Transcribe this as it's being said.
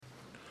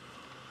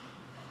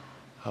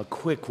A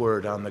quick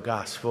word on the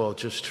gospel,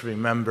 just to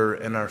remember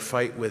in our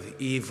fight with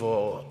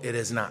evil, it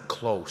is not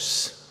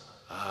close.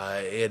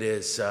 It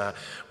is,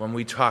 when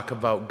we talk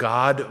about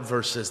God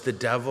versus the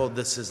devil,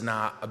 this is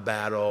not a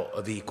battle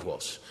of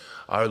equals.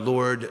 Our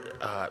Lord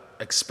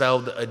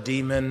expelled a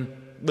demon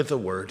with a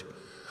word,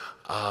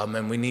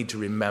 and we need to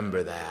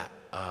remember that.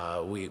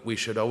 We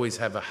should always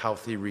have a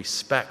healthy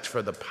respect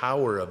for the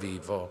power of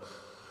evil,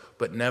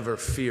 but never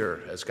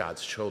fear as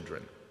God's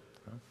children.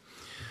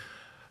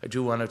 I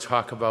do want to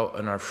talk about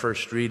in our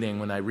first reading,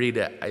 when I read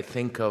it, I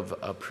think of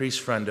a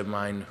priest friend of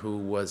mine who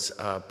was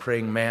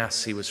praying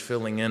Mass. He was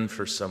filling in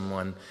for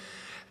someone,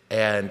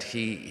 and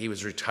he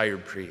was a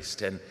retired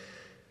priest. And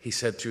he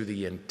said through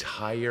the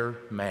entire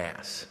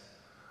Mass,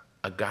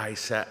 a guy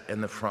sat in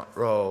the front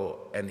row,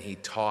 and he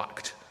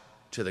talked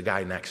to the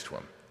guy next to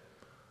him.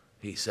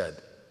 He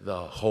said,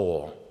 the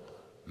whole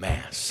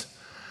Mass.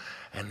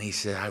 And he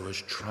said, I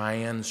was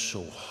trying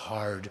so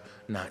hard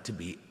not to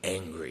be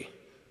angry.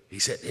 He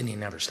said, and he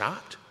never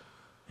stopped.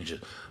 He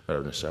just,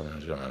 and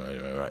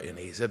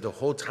he said the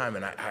whole time,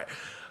 and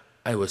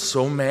I was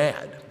so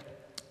mad.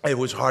 It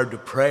was hard to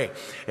pray.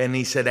 And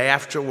he said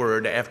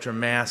afterward, after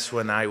Mass,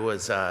 when I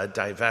was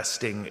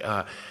divesting,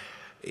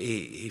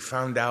 he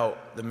found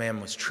out the man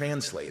was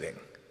translating.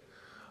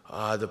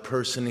 The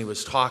person he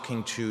was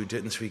talking to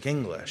didn't speak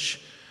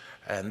English.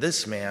 And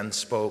this man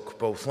spoke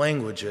both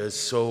languages,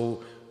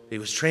 so he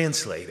was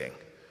translating.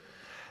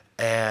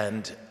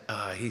 And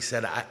he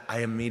said, I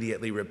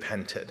immediately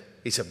repented.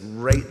 He said,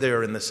 right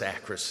there in the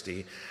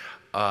sacristy,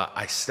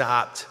 I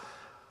stopped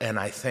and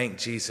I thanked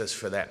Jesus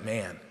for that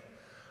man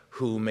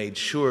who made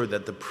sure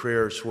that the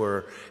prayers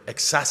were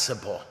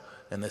accessible,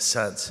 in the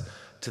sense,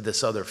 to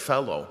this other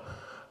fellow.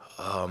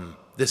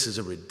 This is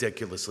a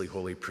ridiculously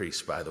holy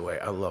priest, by the way.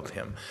 I love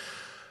him.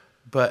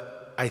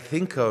 But I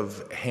think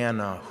of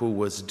Hannah, who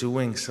was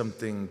doing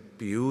something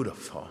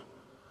beautiful.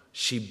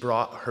 She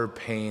brought her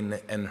pain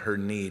and her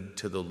need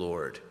to the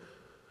Lord.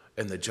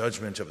 And the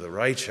judgment of the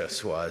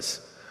righteous was,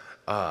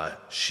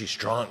 she's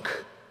drunk.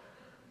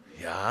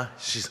 Yeah,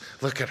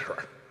 look at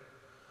her.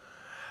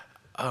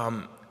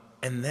 And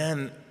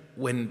then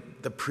when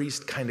the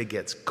priest kind of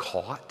gets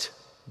caught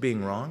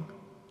being wrong,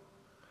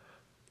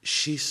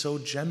 she's so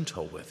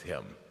gentle with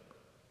him.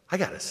 I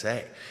gotta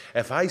say,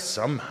 if I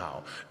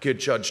somehow get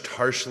judged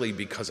harshly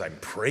because I'm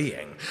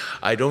praying,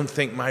 I don't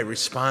think my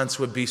response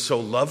would be so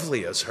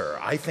lovely as her.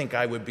 I think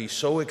I would be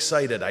so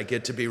excited I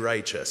get to be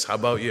righteous. How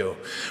about you?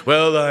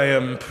 Well, I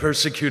am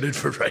persecuted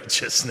for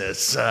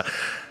righteousness.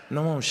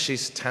 No,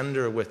 she's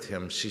tender with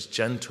him. She's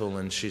gentle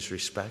and she's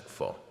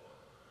respectful.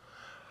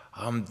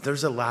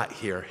 There's a lot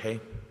here, hey?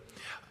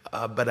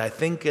 But I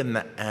think in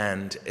the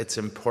end, it's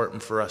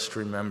important for us to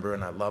remember,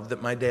 and I love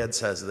that my dad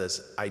says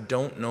this, I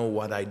don't know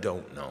what I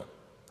don't know.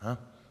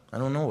 I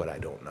don't know what I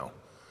don't know.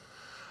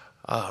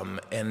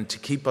 And to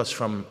keep us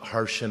from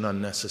harsh and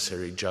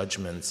unnecessary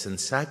judgments. And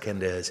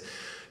second is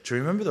to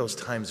remember those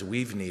times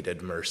we've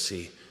needed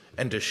mercy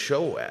and to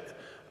show it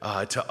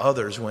to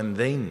others when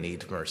they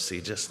need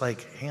mercy, just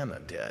like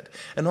Hannah did.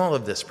 And all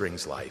of this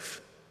brings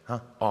life,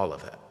 all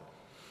of it.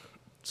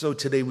 So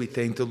today we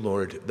thank the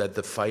Lord that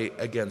the fight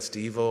against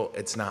evil,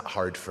 it's not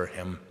hard for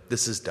him.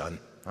 This is done.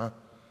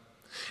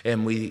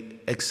 And we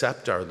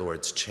accept our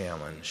Lord's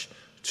challenge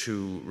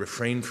to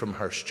refrain from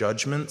harsh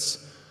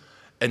judgments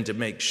and to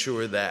make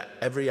sure that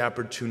every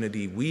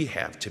opportunity we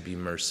have to be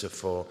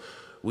merciful,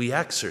 we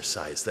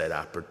exercise that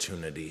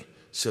opportunity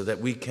so that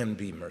we can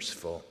be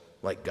merciful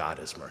like God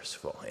is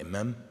merciful.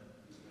 Amen?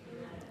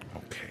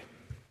 Okay.